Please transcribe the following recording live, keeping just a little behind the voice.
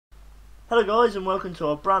Hello guys and welcome to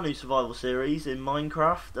our brand new survival series in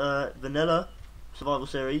Minecraft, vanilla survival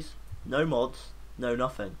series. No mods, no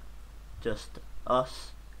nothing. Just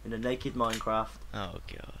us in a naked Minecraft. Oh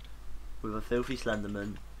god. With a filthy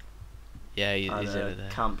Slenderman. Yeah, and he's over there.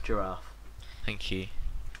 Camp giraffe. Thank you.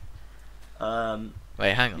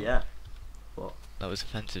 Wait, hang on. Yeah. What? That was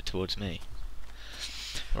offensive towards me.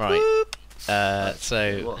 Right.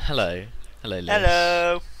 So, hello. Hello, Liz.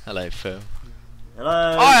 Hello. Hello, Phil.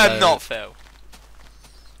 Hello. I am not Phil.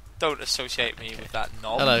 Don't associate me with that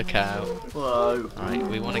knob. Hello, cow. Whoa. Right,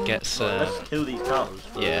 we want to get some... Let's kill these cows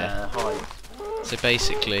for their hides. So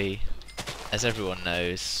basically, as everyone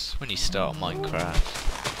knows, when you start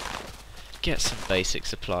Minecraft, get some basic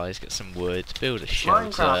supplies, get some wood, build a shelter.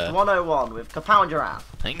 Minecraft 101 with Kapow and Giraffe.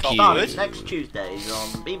 Thank Starting you. next Tuesdays on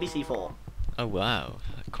BBC 4. Oh wow,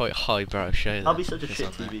 quite a highbrow show. That'd be such a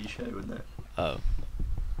shit TV show, wouldn't it? Oh.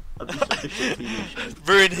 That'd be such a shit TV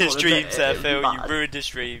show. Ruined his dreams there, Phil. You ruined his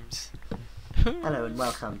dreams. Hello and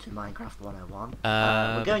welcome to Minecraft 101.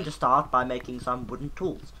 We're going to start by making some wooden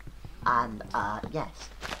tools. And, yes.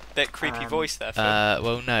 Bit creepy voice there, Phil.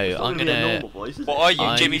 Well no, I'm gonna... What are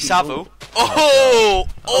you, Jimmy Savile? Oh!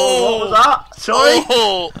 What was that? Sorry?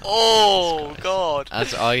 Oh, God.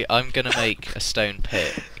 As I'm gonna make a stone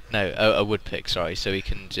pick. No, a wood pick, sorry, so we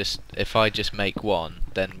can just... If I just make one,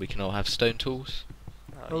 then we can all have stone tools.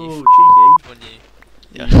 Oh, cheeky.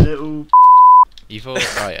 Yeah. You little... You've all...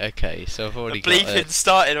 Right, okay, so I've already The bleeping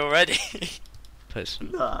started already. put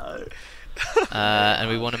some... No. and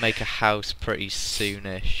we want to make a house pretty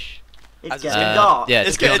soonish. It's getting dark. Yeah,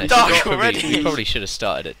 it's to be getting honest, dark already. We probably should have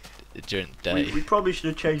started it during the day. We probably should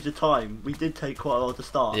have changed the time. We did take quite a while to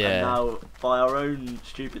start, Yeah. and now, by our own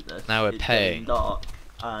stupidness, Now we're it's paying. getting dark,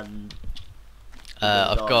 and...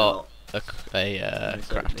 I've got a in this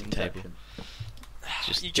crafting opening table. section.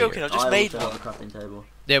 Just You joking? here. I just made also one. have a crafting table.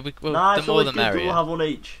 Yeah, well, Nah, the it's more always the good to all merrier. have one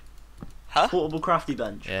each. Huh? Portable crafty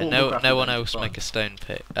bench. Yeah, Portable crafty no one bench, else fine. make a stone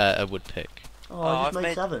pick, a wood pick. Oh, I I've just made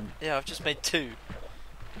made- 7. Yeah, I've just made 2.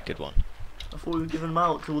 Good one. I thought we were giving them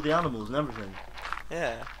out to all the animals and everything.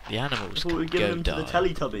 Yeah. The I animals thought we were could giving go them to the die.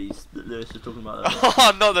 Teletubbies that Lewis was talking about earlier.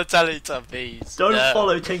 Oh, not the Teletubbies. Don't No.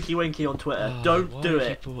 follow Tinky Winky on Twitter. Oh, Don't why do have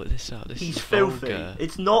it. You brought this up? This He's is filthy. vulgar.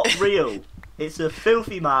 It's not real. It's a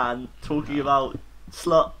filthy man talking about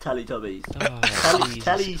slut Teletubbies. Oh, Jesus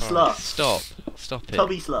telly Christ. sluts. Stop it.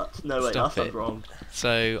 Tubby sluts. No, wait, Stop that sounds it. wrong.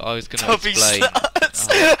 So I was gonna Tubby explain. sluts.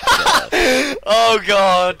 Oh, God. Oh,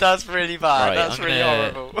 God, that's really bad. Right, That's I'm really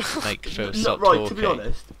gonna horrible. Make Phil No, stop right, talking. to be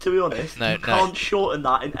honest, No, you no. can't shorten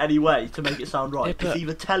that in any way to make it sound right. Yeah, but- It's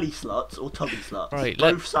either telly sluts or tubby sluts. Right,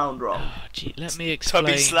 Both sound wrong. Oh, gee, let me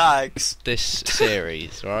Tubby explain slags. this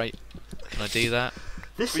series, right? Can I do that?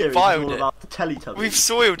 This We series is filed all it. about the Teletubbies. We've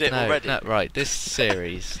soiled it No, already. no, right. This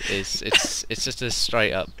series is it's just a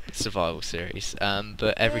straight up survival series.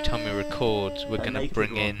 But every time we record, we're A gonna naked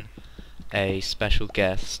bring one. in a special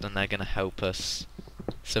guest, and they're gonna help us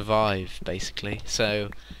survive, basically. So,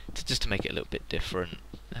 just to make it a little bit different,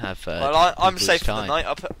 have Well, I'm people's safe for the time.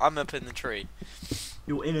 night. I'm up in the tree.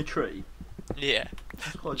 You're in a tree. Yeah,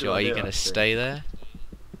 That's quite a good So, are you idea, gonna actually. stay there?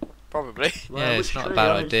 probably. Well, Yeah, which it's not a tree?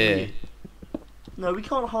 bad I don't idea. see. No, we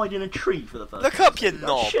can't hide in a tree for the first. Look up, you episode.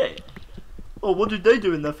 knob. That's shit. Oh, what did they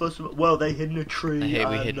do in their first? Well, they hid in a tree. I hear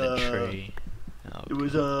we and, hid in a tree. Oh, It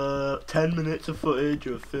was 10 minutes of footage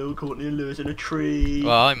of Phil, Courtney, and Lewis in a tree.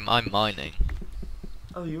 well, I'm mining.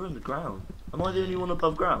 Oh, you're on the ground. Am I the only one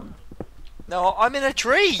above ground? No, I'm in a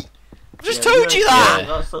tree. I just Yeah, told you that. Yeah.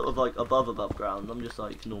 That's sort of like above ground. I'm just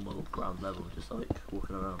like normal ground level, just like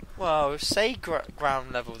walking around. Well, say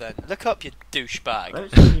ground level then. Look up, you I douchebag.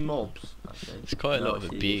 don't see any mobs. Actually. It's quite a No, lot I of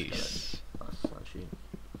see abuse. skeletons. That's actually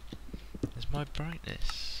Is my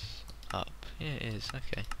brightness up? Yeah, it is.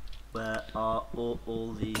 Okay. where are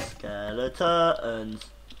all these skeletons?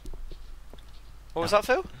 What was that,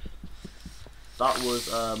 Phil? That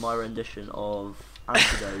was my rendition of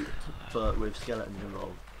Antidote, but with skeletons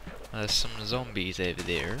involved. There's some zombies over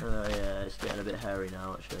there. Yeah, it's getting a bit hairy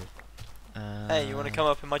now, actually. Hey, you want to come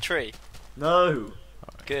up in my tree? No!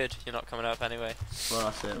 Good, you're not coming up anyway. Well,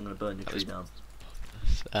 that's it, I'm gonna burn your tree down.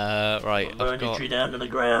 Right, Burn I've your got tree down to the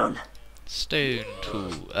ground. stone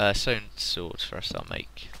stone swords first. I'll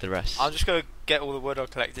make the rest. I'm just gonna get all the wood I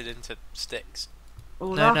collected into sticks.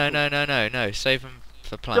 Oh, No. Save them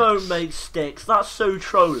for planks. Don't make sticks, that's so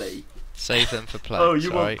trolly. Save them for planks. Oh, you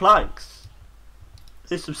want alright? planks?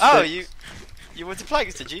 Here's some sticks. Oh, you wanted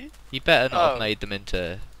planks, did you? You better not Oh. have made them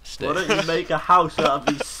into sticks. Why don't you make a house out of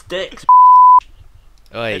these sticks?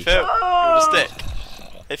 Hey Oi. Phil, you Oh! want a stick?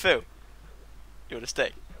 Hey Phil, you want a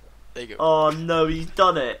stick? There you go. Oh no, he's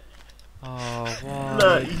done it. Oh, why?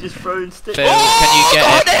 Look, he's just throwing sticks. Phil, can you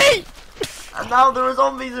get it? Courtney! Now there are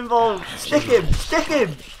zombies involved. Stick him! Stick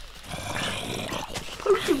him!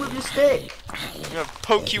 Poke him with your stick. I'm gonna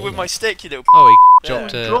poke you with my stick, you little. Oh, he There.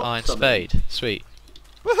 dropped an Dropped iron something. spade. Sweet.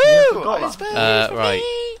 Yeah, Woohoo! forgot Iron that. spade for Right.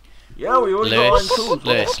 me. Yeah, we already got iron tools.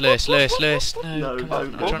 Lewis. No, No, come no,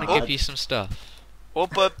 on. no, I'm trying to no. give you some stuff.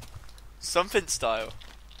 Whopper, something style.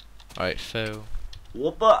 Alright, Phil.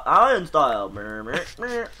 Whopper iron style.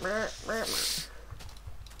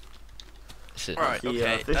 Is it? Right, the,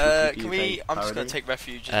 okay. official Can we? CPUK I'm just gonna parody. take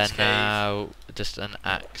refuge in And this cave. now, just an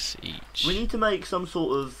axe each. We need to make some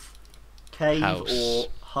sort of cave House. or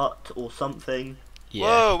hut or something.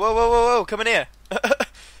 Yeah. Whoa! Come in here.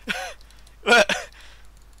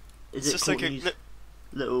 Is It's it just called like a these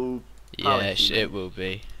little? Yeah, House, it will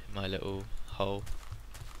be. My little hole.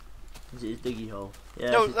 Is it his diggy hole?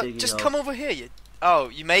 Yeah, no, it's his diggy just hole. come over here. You. Oh,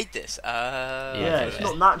 you made this. Yeah, Yeah. it's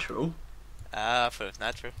not natural. I thought it was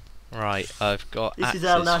natural. Right, I've got This axes is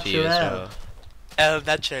el for you as natural. well. El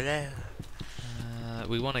natural.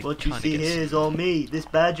 We want to What you kind of see get here is some... all me. This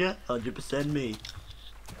badger, 100% me.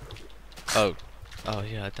 Oh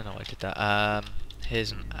yeah, I don't know why I did that.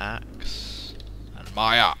 Here's an axe. And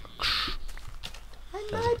my axe.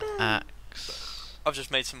 There's an axe. I've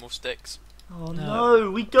just made some more sticks. Oh No.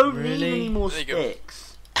 no, we don't need Really? any more There you go.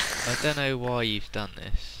 sticks. I don't know why you've done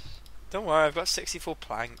this. Don't worry, I've got 64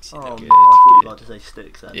 planks. You Oh, know. I Good, thought you good. were about to say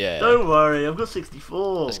sticks then. Yeah. Don't worry, I've got I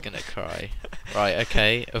 64. was gonna cry. Right,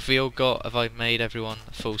 okay. Have I made everyone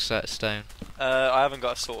a full set of stone? I haven't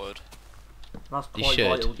got a sword. That's You quite should.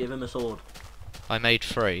 vital. Give him a sword. I made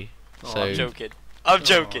 3. Oh, So I'm joking. I'm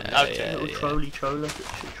joking. Oh, I'm yeah, joking. Little yeah.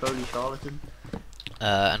 trolley charlatan.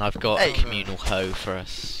 And I've got Hey. a communal hoe for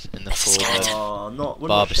us in the form of Oh, not. We're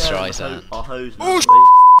Barbra not sharing Streisand. our hose now, Oh, are we?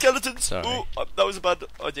 Skeletons! Sorry. Oh, that was a bad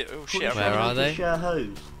idea. Oh shit! Where are they? Share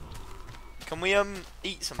hose. Can we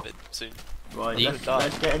eat something soon? Right, You-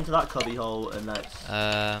 let's get into that cubby hole and let's.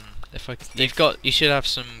 You should have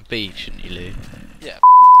some beef, shouldn't you, Lou?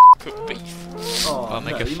 Cook beef. Oh, I'll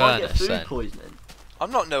make no, a you might get furnace food then. poisoning.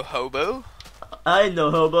 I'm not no hobo. I ain't no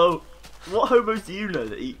hobo. What hobos do you know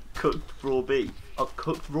that eat cooked raw beef?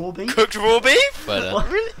 Cooked raw beef? Cooked raw beef? Well done. What,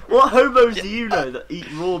 Really? what hobos do you know that eat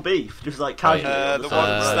raw beef? Just like Right. casually on The the ones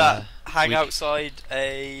side of the road? that hang we- outside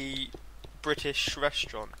a British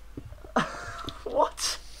restaurant.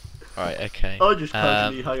 What? Right, okay. I just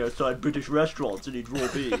casually hang outside British restaurants and eat raw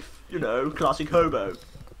beef. You know, classic hobo.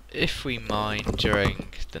 If we mine during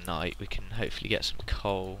the night, we can hopefully get some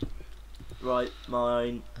coal. Right,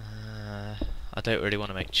 mine. I don't really want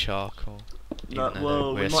to make charcoal. No, Even though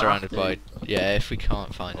well, we we're might surrounded have by... to. Yeah, if we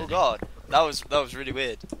can't find Oh any. god, that was really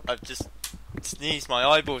weird. I've just sneezed my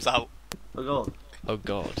eyeballs out. Oh god. Oh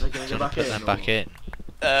god. They're gonna Do you go want back to put in, them or back in?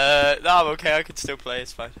 No, I'm okay. I can still play.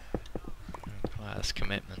 It's fine. Wow, that's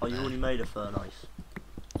commitment. Oh, you there. already made a furnace.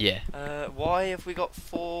 Yeah. Why have we got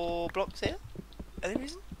 4 blocks here? Any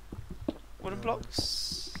reason? Wooden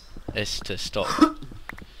blocks? It's to stop.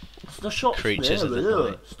 The shops Creatures there, of the look.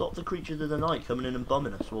 night. Stop the creatures of the night coming in and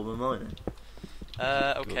bumming us while we're mining.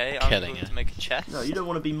 Okay, I'm Killing going her. to make a chest. No, you don't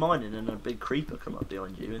want to be mining and a big creeper come up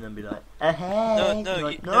behind you and then be like, hey. No, You're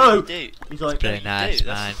like, no, you do. He's like, Pretty you nice do,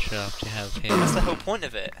 that's- Minecraft, you have That's the here. whole point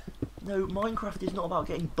of it. no, Minecraft is not about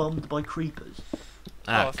getting bummed by creepers. Oh,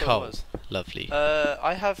 I Ah, thought it coal. was. Lovely.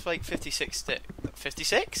 I have like 56 stick.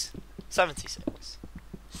 56? 76.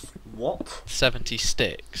 What? 70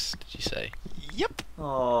 sticks, did you say? Yep.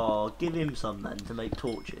 Oh, give him some then to make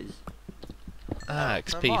torches. Ah, they're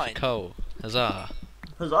XP for mine. coal. Huzzah.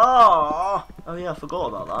 Huzzah! Oh yeah, I forgot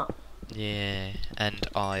about that. Yeah, and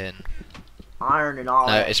iron. Iron and iron.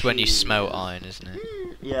 No, it's when you smelt iron, isn't it?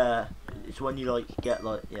 Yeah, it's when you like get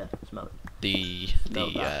like smelt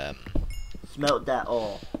Smelt that. smelt that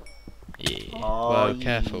ore. Yeah. Oh, Well, yeah.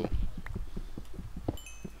 careful.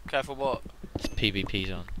 Careful what? It's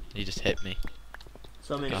PvP's on. You just hit me.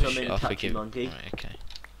 Some in Oh, shit, I'll taxi forgive. monkey. Right, okay.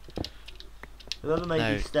 Whoever made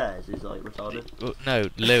No. these stairs is like retarded. Well, no,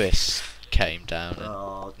 Lewis came down and...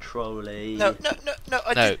 Oh, trolley. No, I No,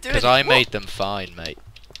 didn't do it. because I made them fine, mate.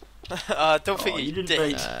 Don't think Oh, you, you didn't did.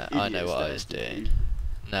 make- I know idiot what I was stairs, did doing. you?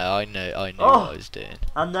 No, I knew Oh. what I was doing.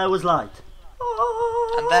 And there was light.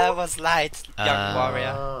 And there was light, young Ah.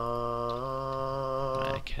 warrior.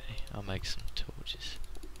 Right, okay, I'll make some torches.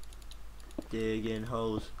 Digging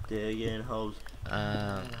holes, digging holes.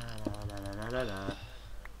 Um,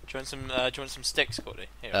 Do you want some sticks, Cordy?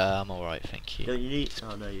 Here. I'm alright, thank you. Don't you need?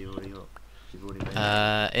 Oh no, you've already made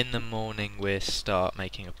it. In the morning we'll start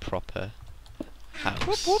making a proper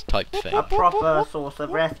house type A thing. proper source of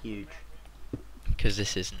refuge. Because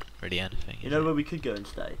this isn't really anything. You is know it? where we could go and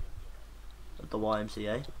stay? At the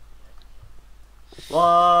YMCA.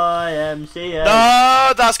 YMCA.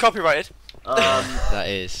 No, that's copyrighted. That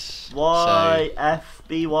is.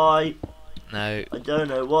 YFBY. No. I don't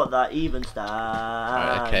know what that even stands.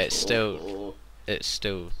 Right, okay, it's still. for. It's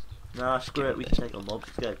still. Nah, screw it. We can take on mobs.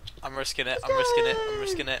 Let's go. I'm risking it. I'm risking it. I'm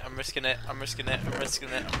risking it. I'm risking it. I'm risking it. I'm risking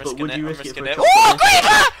it. I'm risking would it. you I'm risk it risking for a it. chocolate Oh, biscuit?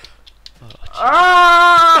 creeper!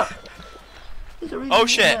 Ah! There's a reason Oh you're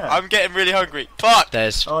shit! there. I'm getting really hungry. Fuck!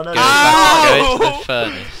 There's. Oh, no, Go no. back. Go into Ow! the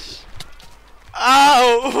furnace.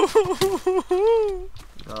 Ow!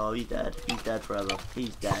 Oh, he's dead. He's dead forever.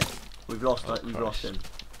 He's dead. We've lost. Oh, We've Christ. lost him.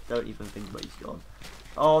 Don't even think about he's gone.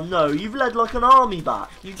 Oh no! You've led like an army back.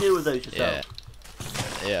 You deal with those yourself. Yeah.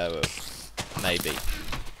 Yeah, well, maybe.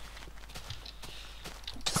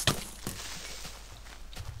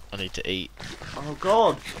 I need to eat. Oh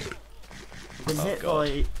god! I've been Oh, hit God. by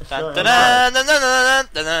a certain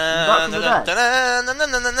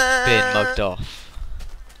Being mugged off.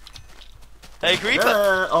 Hey,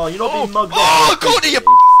 creeper! Oh, you're not being mugged Oh, off. God, you-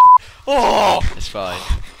 Oh! It's fine.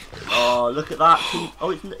 Oh, look at that.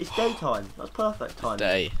 Oh, it's daytime. That's perfect time.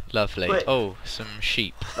 Day. Lovely. Quick. Oh, some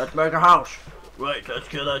sheep. Let's make a house. Right, let's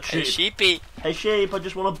kill that Hey, sheep. sheepy! Hey sheep, I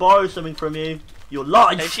just want to borrow something from you. Your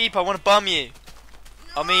life. Hey, sheep, I want to bum you.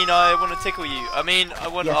 I mean, I want to tickle you. I mean, I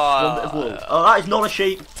want. Yes, one bit of wool. Oh, that is not a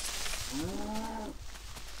sheep.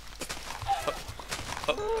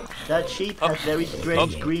 That sheep has very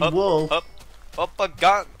strange green wool. Up, I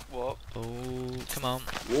got. What? Oh, come on.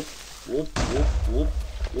 Whoop, whoop, whoop, whoop,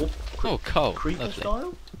 whoop. Oh, coal. Creeper Lovely.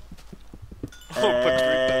 style? Oh, but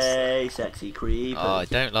creepers. Hey, sexy creepers. Oh, I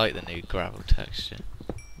don't like the new gravel texture.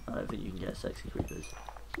 I don't think you can get sexy creepers.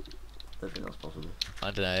 I don't think that's possible.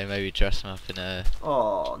 I don't know, maybe dress them up in a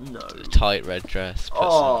Oh, no. tight red dress, put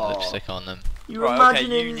Oh. some lipstick on them. You're Right, okay,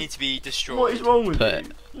 imagining... you need to be destroyed. What is wrong with Put- you?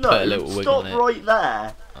 put a No, little wig stop on it. right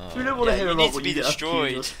there. Oh. You don't want to Yeah, hear you a need lot to when be you get up to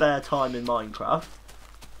destroyed. your spare time in Minecraft.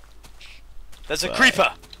 There's a Right.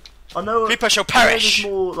 creeper. I know. Creeper shall I know perish.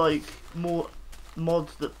 there's more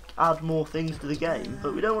mods that add more things to the game,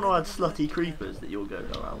 but we don't want to add slutty creepers that you're going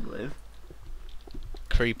around with.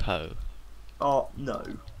 Creepo. Oh no,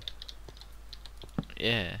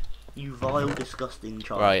 Yeah. you vile, disgusting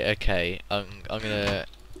child. Right, okay. I'm gonna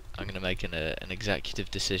make an executive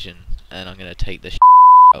decision, and I'm gonna take the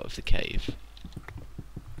out of the cave.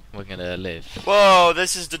 We're gonna live. Whoa,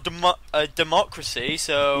 this is the democracy,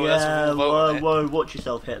 so let's Yeah, all vote on it. whoa, watch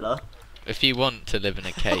yourself, Hitler. If you want to live in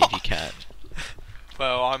a cave, you can.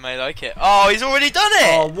 Well, I may like it. Oh, he's already done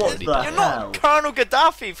it! Oh, what the You're You're hell? not Colonel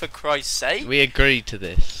Gaddafi, for Christ's sake! We agreed to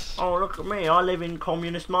this. Oh, look at me, I live in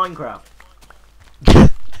communist Minecraft.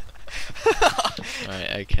 Right,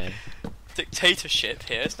 okay. Dictatorship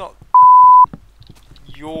here, it's not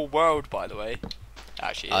your world, by the way.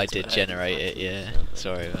 Actually, I it's did a- generate it, yeah.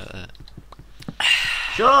 Sorry about that.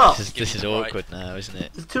 Shut up! This is Right. awkward now, isn't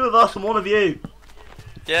it? There's two of us and one of you.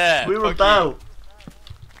 Yeah, We fuck rebel.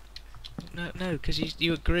 No, because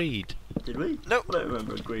you agreed. Did we? Nope. I don't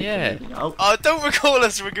remember agreeing Yeah. to anything else. I don't recall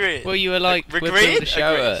us agreeing. Well, you were like, we're agreed? building a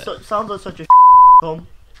shower. Sounds like such a Tom.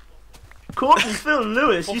 Courtney, Phil and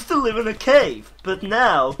Lewis, you still live in a cave, but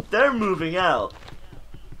now they're moving out.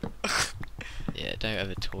 Yeah, don't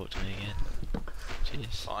ever talk to me again.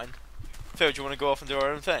 Jeez. Fine. Phil, do you want to go off and do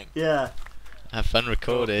our own thing? Yeah. Have fun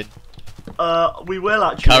recording. We will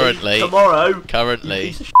actually. Currently. Tomorrow. Currently. You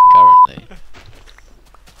piece of Currently.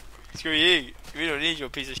 Screw you. We don't need your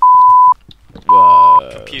piece of Whoa.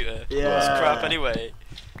 computer. Yeah. It's crap anyway.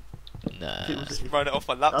 Nah. Just run it off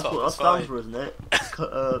my That's laptop. what that It's stands fine. for, isn't it?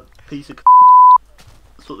 Piece of.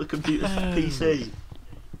 That's what the computer's PC.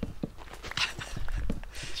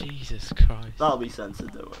 Jesus Christ. That'll be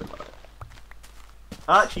censored, don't worry about it.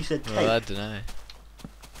 I actually said tape. Well, I don't know.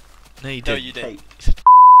 No, you No, didn't. you didn't. Tape.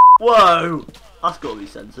 Whoa! That's got to be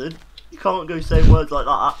censored. You can't go saying words like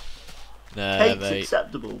that. Nah, Tape's mate.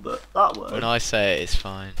 acceptable, but that word. When I say it, it's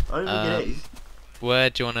fine. I don't think it is. Where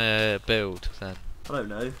do you want to build then? I don't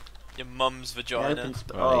know. Your mum's The vagina. open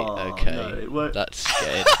Right, oh, okay. No, it won't. That's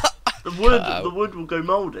getting. The wood will go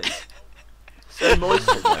mouldy. So moist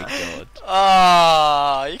in Oh my there. god.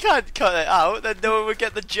 Ah, you can't cut it out, then no one would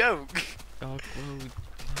get the joke. Oh, well,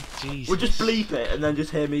 Jesus. We'll just bleep it and then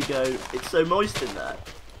just hear me go, it's so moist in there.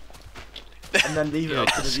 And then leave it You're up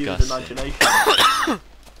to the viewer's disgusting. imagination.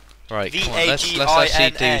 Right, come on, let's actually do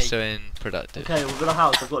VAGINA. something productive. Okay, we've got a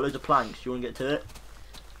house, I've got loads of planks, do you want to get to it?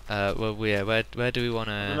 Well, yeah, where do we want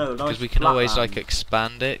I to? don't know, Because nice we can flat always like land.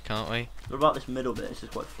 expand it, can't we? What about this middle bit? This is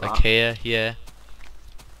quite flat. Like here, yeah.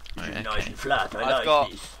 This is Right, nice okay. and flat, I I've like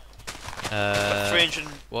got- this.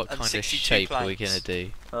 What kind of 362 shape are we planks. gonna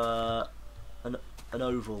do? An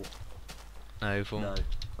oval. An oval? No,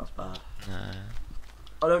 that's bad. Nah.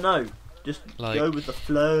 I don't know. Just Like- go with the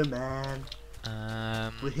flow, man.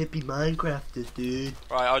 We're hippie Minecrafters, dude.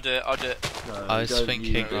 Right, I'll do it. No, I was don't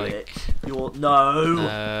thinking, you do like- it. No.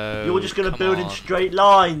 No. You're just gonna come build in on. straight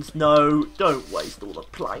lines. No, don't waste all the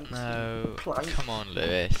planks. No. Planks. Come on,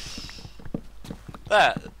 Lewis.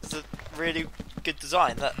 There, it's a really good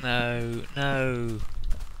design. That No. No.